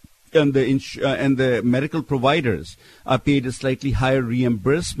plan. And the medical providers are paid a slightly higher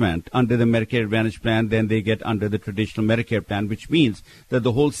reimbursement under the Medicare Advantage plan than they get under the traditional Medicare plan, which means that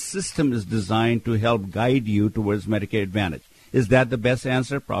the whole system is designed to help guide you towards Medicare Advantage. Is that the best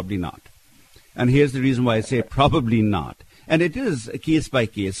answer? Probably not. And here's the reason why I say probably not. And it is case by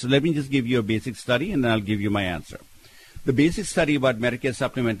case. So let me just give you a basic study, and then I'll give you my answer. The basic study about Medicare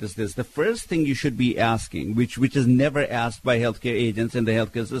supplement is this. The first thing you should be asking, which is never asked by healthcare agents in the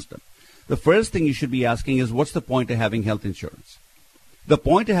healthcare system, the first thing you should be asking is, what's the point of having health insurance? The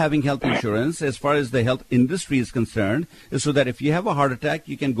point of having health insurance, as far as the health industry is concerned, is so that if you have a heart attack,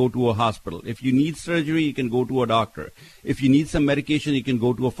 you can go to a hospital. If you need surgery, you can go to a doctor. If you need some medication, you can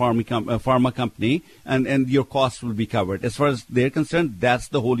go to a pharma company, and your costs will be covered. As far as they're concerned, that's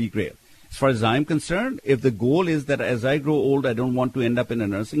the holy grail. As far as I'm concerned, if the goal is that as I grow old, I don't want to end up in a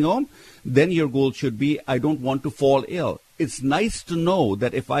nursing home, then your goal should be, I don't want to fall ill. It's nice to know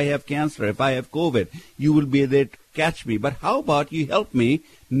that if I have cancer, if I have COVID, you will be there to catch me. But how about you help me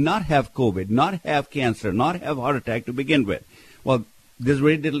not have COVID, not have cancer, not have heart attack to begin with? Well, there's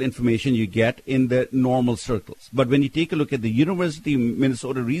very little information you get in the normal circles. But when you take a look at the University of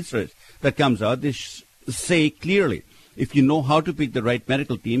Minnesota research that comes out, they say clearly, if you know how to pick the right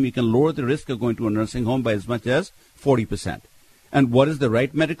medical team, you can lower the risk of going to a nursing home by as much as 40%. And what is the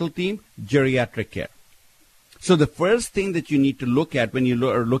right medical team? Geriatric care. So the first thing that you need to look at when you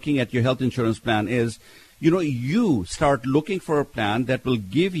are looking at your health insurance plan is, you start looking for a plan that will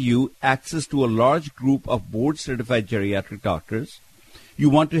give you access to a large group of board-certified geriatric doctors. You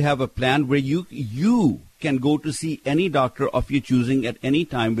want to have a plan where you can go to see any doctor of your choosing at any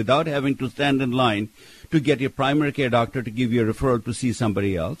time without having to stand in line to get your primary care doctor to give you a referral to see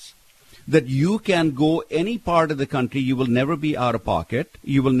somebody else. That you can go any part of the country. You will never be out of pocket.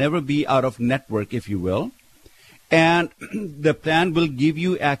 You will never be out of network, if you will. And the plan will give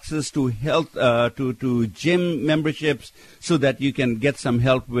you access to health, to gym memberships, so that you can get some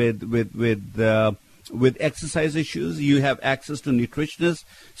help with exercise issues. You have access to nutritionists,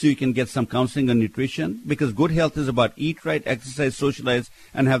 so you can get some counseling on nutrition. Because good health is about eat right, exercise, socialize,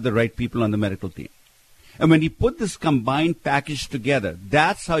 and have the right people on the medical team. And when you put this combined package together,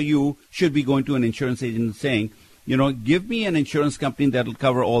 that's how you should be going to an insurance agent and saying, give me an insurance company that will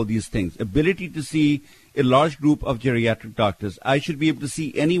cover all these things. Ability to see a large group of geriatric doctors. I should be able to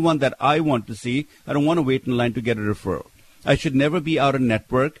see anyone that I want to see. I don't want to wait in line to get a referral. I should never be out of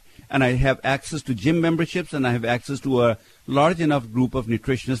network, and I have access to gym memberships, and I have access to a large enough group of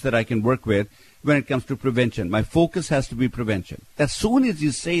nutritionists that I can work with when it comes to prevention. My focus has to be prevention. As soon as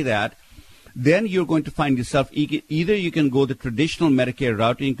you say that, then you're going to find yourself, either you can go the traditional Medicare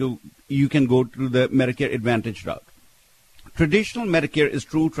route, or you can go to the Medicare Advantage route. Traditional Medicare is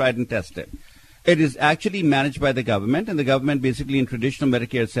true, tried, and tested. It is actually managed by the government, and the government basically in traditional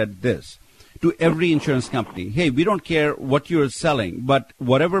Medicare said this to every insurance company: hey, we don't care what you're selling, but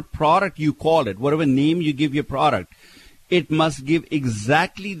whatever product you call it, whatever name you give your product, it must give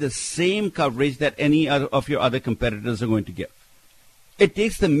exactly the same coverage that any other of your other competitors are going to give. It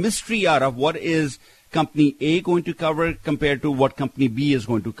takes the mystery out of what is Company A going to cover compared to what Company B is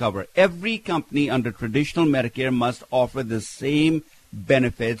going to cover. Every company under traditional Medicare must offer the same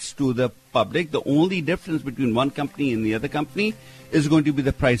benefits to the public. The only difference between one company and the other company is going to be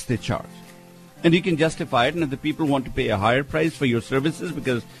the price they charge. And you can justify it, and if the people want to pay a higher price for your services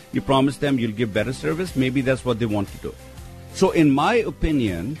because you promise them you'll give better service, maybe that's what they want to do. So in my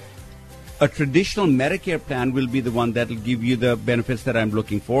opinion, a traditional Medicare plan will be the one that will give you the benefits that I'm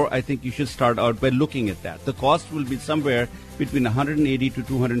looking for. I think you should start out by looking at that. The cost will be somewhere between $180 to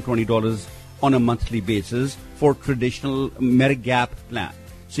 $220 on a monthly basis for traditional Medigap plan.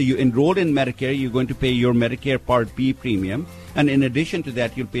 So you enroll in Medicare, you're going to pay your Medicare Part B premium, and in addition to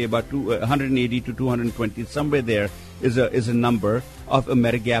that, you'll pay about $180 to $220. Somewhere there is a number of a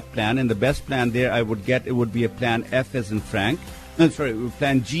Medigap plan, and the best plan there I would get, it would be a plan F as in Frank.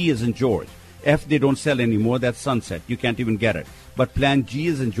 Plan G as in George. F they don't sell anymore. That's sunset. You can't even get it. But plan G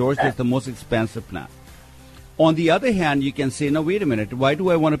as in George is the most expensive plan. On the other hand, you can say, no, wait a minute, why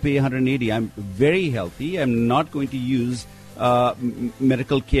do I want to pay $180? I'm very healthy. I'm not going to use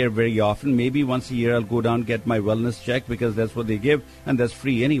medical care very often. Maybe once a year I'll go down, get my wellness check because that's what they give, and that's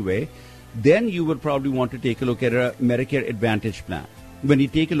free anyway. Then you would probably want to take a look at a Medicare Advantage plan. When you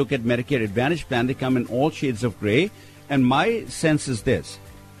take a look at Medicare Advantage plan, they come in all shades of gray. And my sense is this.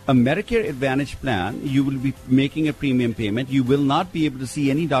 A Medicare Advantage plan, you will be making a premium payment. You will not be able to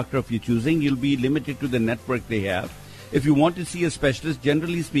see any doctor of your choosing. You'll be limited to the network they have. If you want to see a specialist,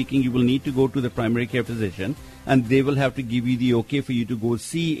 generally speaking, you will need to go to the primary care physician, and they will have to give you the okay for you to go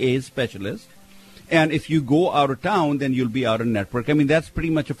see a specialist. And if you go out of town, then you'll be out of network. I mean, that's pretty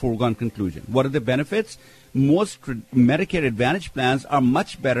much a foregone conclusion. What are the benefits? Most Medicare Advantage plans are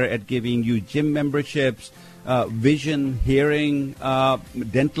much better at giving you gym memberships, vision, hearing,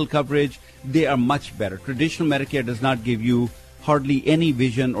 dental coverage. They are much better. Traditional Medicare does not give you hardly any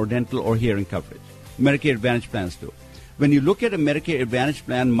vision or dental or hearing coverage. Medicare Advantage plans do. When you look at a Medicare Advantage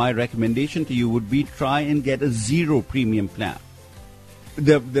plan, my recommendation to you would be try and get a zero premium plan.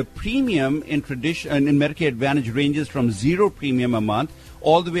 The premium in Medicare Advantage ranges from zero premium a month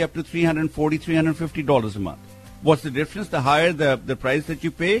all the way up to $340, $350 a month. What's the difference? The higher the price that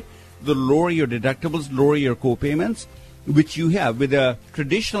you pay, the lower your deductibles, lower your co-payments, which you have. With a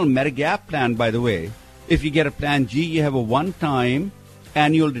traditional Medigap plan, by the way, if you get a Plan G, you have a one-time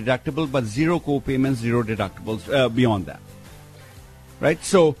annual deductible, but zero co-payments, zero deductibles beyond that. Right?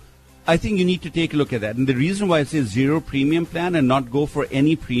 So I think you need to take a look at that. And the reason why I say zero premium plan and not go for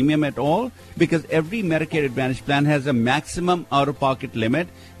any premium at all, because every Medicare Advantage plan has a maximum out-of-pocket limit,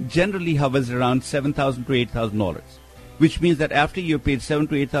 generally hovers around $7,000 to $8,000, which means that after you've paid $7,000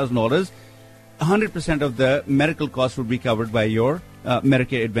 to $8,000, 100% of the medical costs would be covered by your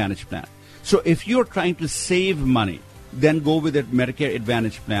Medicare Advantage plan. So if you're trying to save money, then go with a Medicare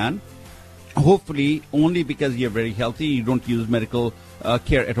Advantage plan, hopefully only because you're very healthy, you don't use medical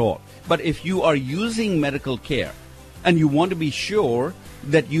care at all. But if you are using medical care and you want to be sure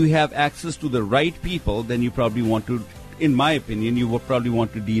that you have access to the right people, then you probably want to, in my opinion, you will probably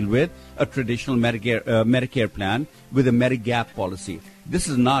want to deal with a traditional Medicare plan with a Medigap policy. This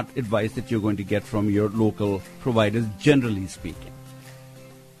is not advice that you're going to get from your local providers, generally speaking.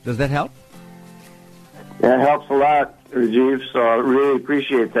 Does that help? That helps a lot, Rajiv, so I really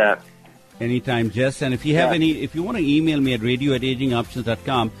appreciate that. Anytime, Jess. And if you have if you want to email me at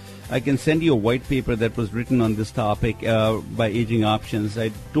radio@agingoptions.com, I can send you a white paper that was written on this topic by Aging Options.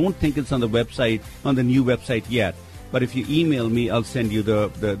 I don't think it's on the website, on the new website yet. But if you email me, I'll send you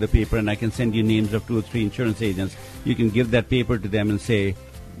the paper, and I can send you names of 2 or 3 insurance agents. You can give that paper to them and say,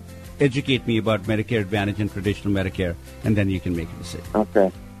 educate me about Medicare Advantage and traditional Medicare, and then you can make a decision.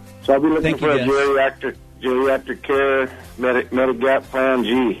 Okay. So I'll be looking for a geriatric care Medigap Plan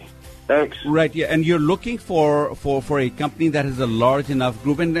G. Thanks. Right, yeah, and you're looking for a company that has a large enough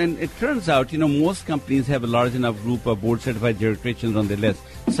group, and then it turns out, most companies have a large enough group of board-certified geriatricians on their list.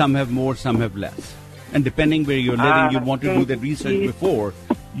 Some have more, some have less. And depending where you're living, you'd want to do that research before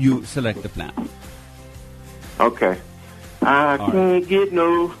you select the plan. Okay. I can't get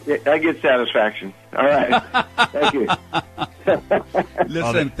I get satisfaction. All right. Thank you.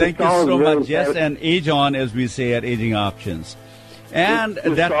 Listen, thank you so much, Jess, and age on, as we say at Aging Options. And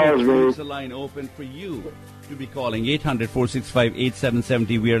that leaves the line open for you to be calling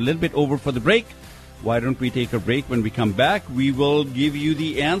 800-465-8770. We are a little bit over for the break. Why don't we take a break? When we come back, we will give you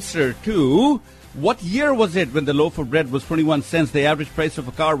the answer to what year was it when the loaf of bread was 21 cents, the average price of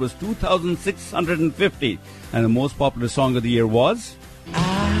a car was $2,650, and the most popular song of the year was?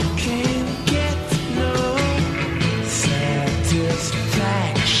 I can't get no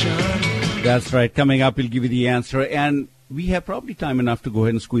satisfaction. That's right. Coming up, we'll give you the answer, and we have probably time enough to go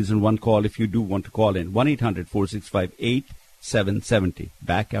ahead and squeeze in one call if you do want to call in. 1-800-465-8770.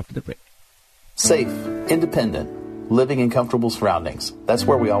 Back after the break. Safe, independent, living in comfortable surroundings. That's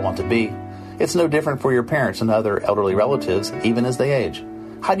where we all want to be. It's no different for your parents and other elderly relatives, even as they age.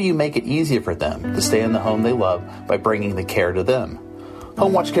 How do you make it easier for them to stay in the home they love by bringing the care to them?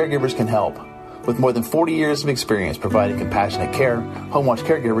 HomeWatch Caregivers can help. With more than 40 years of experience providing compassionate care, HomeWatch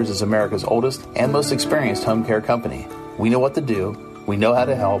Caregivers is America's oldest and most experienced home care company. We know what to do, we know how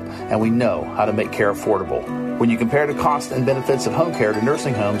to help, and we know how to make care affordable. When you compare the costs and benefits of home care to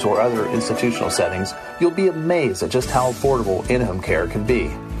nursing homes or other institutional settings, you'll be amazed at just how affordable in-home care can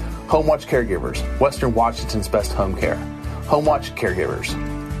be. HomeWatch Caregivers, Western Washington's best home care. HomeWatch Caregivers.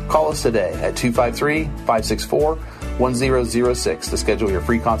 Call us today at 253-564-1006 to schedule your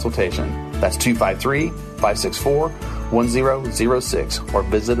free consultation. That's 253-564-1006, or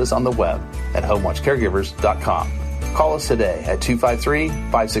visit us on the web at homewatchcaregivers.com. Call us today at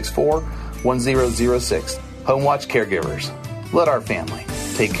 253-564-1006. Home Watch Caregivers. Let our family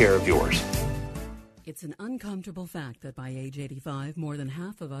take care of yours. It's an uncomfortable fact that by age 85, more than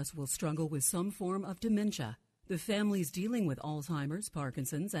half of us will struggle with some form of dementia. The families dealing with Alzheimer's,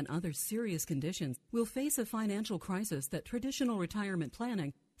 Parkinson's, and other serious conditions will face a financial crisis that traditional retirement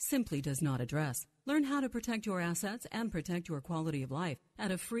planning simply does not address. Learn how to protect your assets and protect your quality of life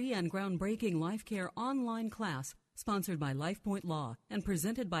at a free and groundbreaking life care online class sponsored by LifePoint Law and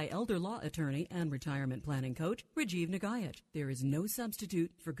presented by elder law attorney and retirement planning coach Rajiv Nagayach. There is no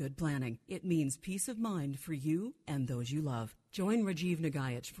substitute for good planning. It means peace of mind for you and those you love. Join Rajiv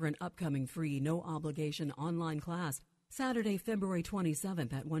Nagayach for an upcoming free, no-obligation online class Saturday, February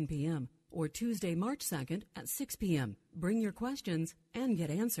 27th at 1 p.m. or Tuesday, March 2nd at 6 p.m. Bring your questions and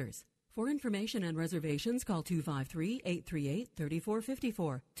get answers. For information and reservations, call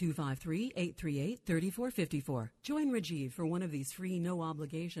 253-838-3454, 253-838-3454. Join Rajiv for one of these free,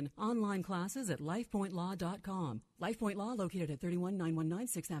 no-obligation online classes at lifepointlaw.com. LifePoint Law, located at 31919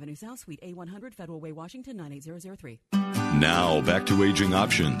 6th Avenue South, Suite A100, Federal Way, Washington, 98003. Now, back to Aging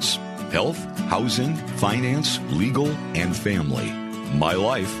Options. Health, housing, finance, legal, and family. My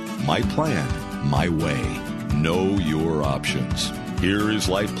life, my plan, my way. Know your options. Here is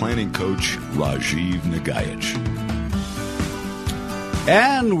life planning coach Rajiv Nagayach.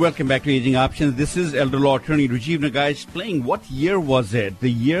 And welcome back to Aging Options. This is elder law attorney Rajiv Nagayach playing What Year Was It? The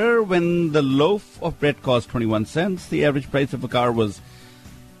year when the loaf of bread cost 21 cents, the average price of a car was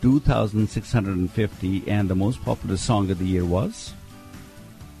 $2,650, and the most popular song of the year was?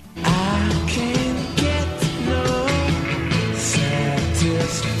 I can't get no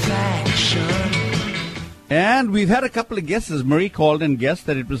satisfaction. And we've had a couple of guesses. Marie called and guessed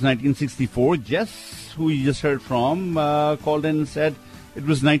that it was 1964. Jess, who you just heard from, called in and said it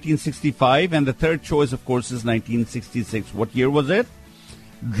was 1965. And the third choice, of course, is 1966. What year was it?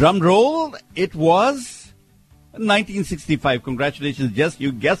 Drum roll. It was 1965. Congratulations, Jess.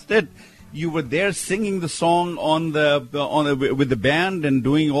 You guessed it. You were there singing the song with the band and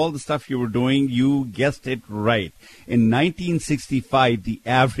doing all the stuff you were doing. You guessed it right. In 1965, the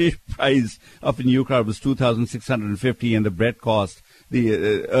average price of a new car was $2,650, and the bread cost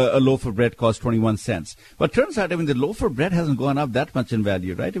a loaf of bread cost 21 cents. But turns out, the loaf of bread hasn't gone up that much in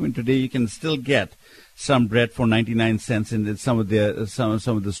value, right? Today you can still get some bread for 99 cents in some of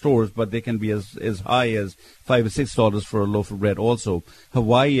the stores, but they can be as high as $5 or $6 for a loaf of bread. Also,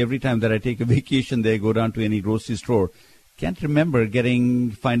 Hawaii, every time that I take a vacation there, go down to any grocery store, can't remember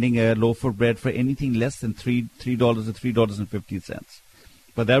finding a loaf of bread for anything less than $3 or $3.50.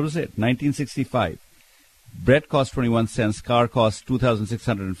 But that was it, 1965. Bread cost 21 cents, car cost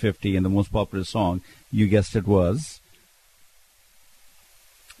 $2,650, and the most popular song, you guessed it, was...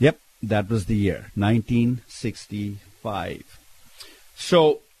 Yep, that was the year, 1965.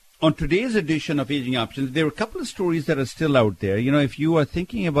 So, on today's edition of Aging Options, there are a couple of stories that are still out there. If you are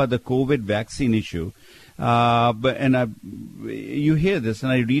thinking about the COVID vaccine issue, you hear this,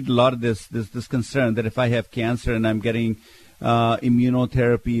 and I read a lot of this concern that if I have cancer and I'm getting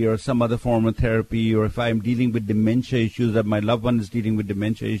immunotherapy or some other form of therapy, or if I'm dealing with dementia issues, that my loved one is dealing with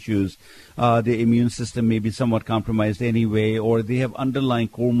dementia issues, the immune system may be somewhat compromised anyway, or they have underlying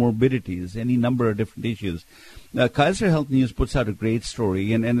comorbidities, any number of different issues. Kaiser Health News puts out a great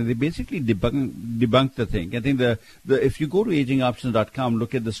story, and they basically debunk the thing. I think if you go to agingoptions.com,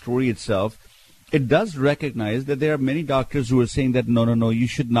 look at the story itself, it does recognize that there are many doctors who are saying that no, you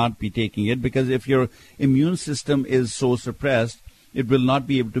should not be taking it, because if your immune system is so suppressed, it will not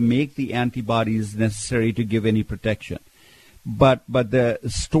be able to make the antibodies necessary to give any protection. But the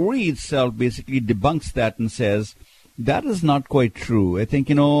story itself basically debunks that and says that is not quite true. I think,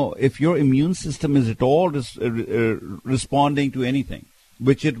 if your immune system is at all responding to anything,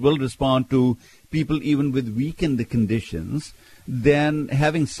 which it will respond to people even with weakened conditions, then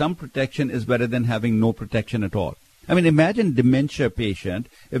having some protection is better than having no protection at all. Imagine dementia patient,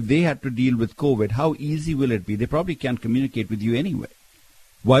 if they had to deal with COVID, how easy will it be? They probably can't communicate with you anyway.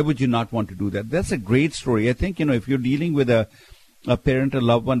 Why would you not want to do that? That's a great story. I think, if you're dealing with a parent or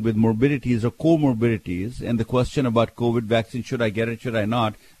loved one with morbidities or comorbidities, and the question about COVID vaccine, should I get it, should I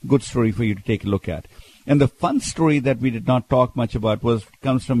not, good story for you to take a look at. And the fun story that we did not talk much about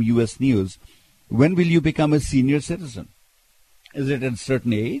comes from U.S. News. When will you become a senior citizen? Is it at a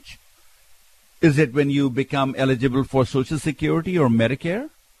certain age? Is it when you become eligible for Social Security or Medicare?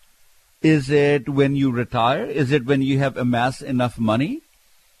 Is it when you retire? Is it when you have amassed enough money?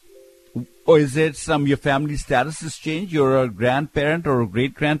 Or is it your family status has changed? You're a grandparent or a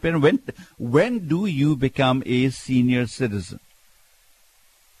great-grandparent. When do you become a senior citizen?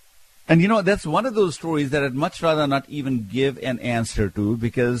 And, that's one of those stories that I'd much rather not even give an answer to,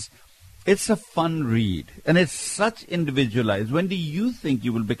 because It's a fun read, and it's such individualized. When do you think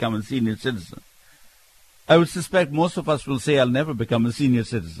you will become a senior citizen? I would suspect most of us will say, I'll never become a senior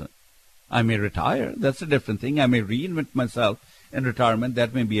citizen. I may retire. That's a different thing. I may reinvent myself in retirement.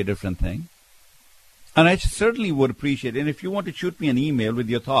 That may be a different thing. And I certainly would appreciate it. And if you want to shoot me an email with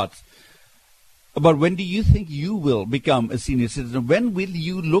your thoughts about when do you think you will become a senior citizen, when will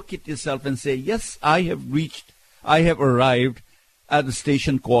you look at yourself and say, yes, I have arrived at the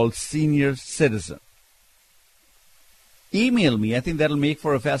station called senior citizen. Email me. I think that'll make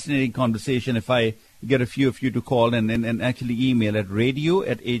for a fascinating conversation if I get a few of you to call and actually email at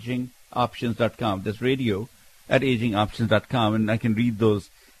radio@agingoptions.com. That's radio@agingoptions.com, and I can read those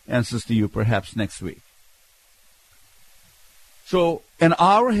answers to you perhaps next week. So an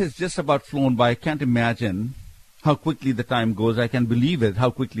hour has just about flown by. I can't imagine how quickly the time goes. I can believe it, how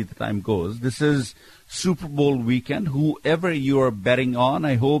quickly the time goes. This is Super Bowl weekend. Whoever you are betting on,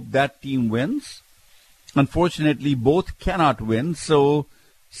 I hope that team wins. Unfortunately, both cannot win, so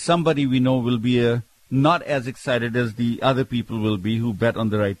somebody we know will be not as excited as the other people will be who bet on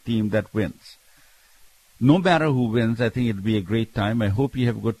the right team that wins. No matter who wins, I think it'll be a great time. I hope you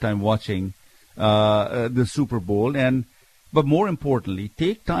have a good time watching the Super Bowl. But more importantly,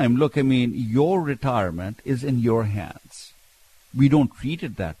 take time. Look, I mean, your retirement is in your hands. We don't treat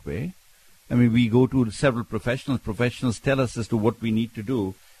it that way. I mean, we go to several professionals. Professionals tell us as to what we need to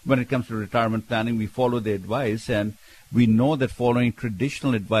do when it comes to retirement planning. We follow their advice, and we know that following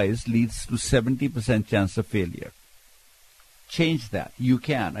traditional advice leads to 70% chance of failure. Change that. You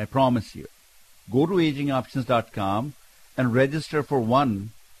can, I promise you. Go to agingoptions.com and register for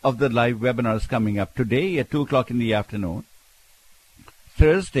one of the live webinars coming up today at 2 o'clock in the afternoon,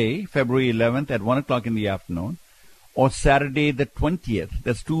 Thursday, February 11th at 1 o'clock in the afternoon, or Saturday the 20th,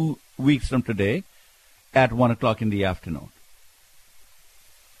 that's 2 weeks from today, at 1 o'clock in the afternoon.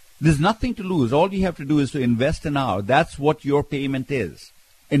 There's nothing to lose. All you have to do is to invest an hour. That's what your payment is.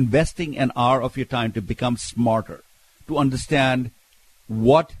 Investing an hour of your time to become smarter, to understand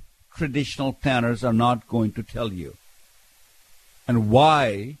what traditional planners are not going to tell you, and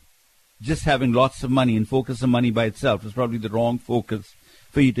why just having lots of money and focus on money by itself is probably the wrong focus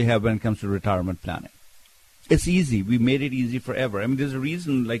for you to have when it comes to retirement planning. It's easy. We made it easy forever. I mean, there's a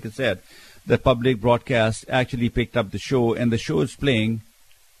reason, like I said, that public broadcast actually picked up the show, and the show is playing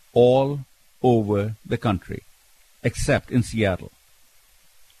all over the country, except in Seattle.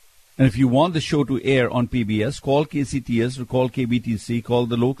 And if you want the show to air on PBS, call KCTS or call KBTC, call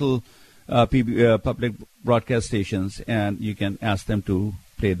the local public broadcast stations, and you can ask them to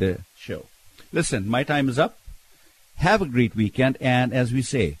play the show. Listen, my time is up. Have a great weekend, and as we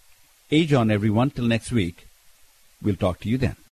say, age on, everyone. Till next week, we'll talk to you then.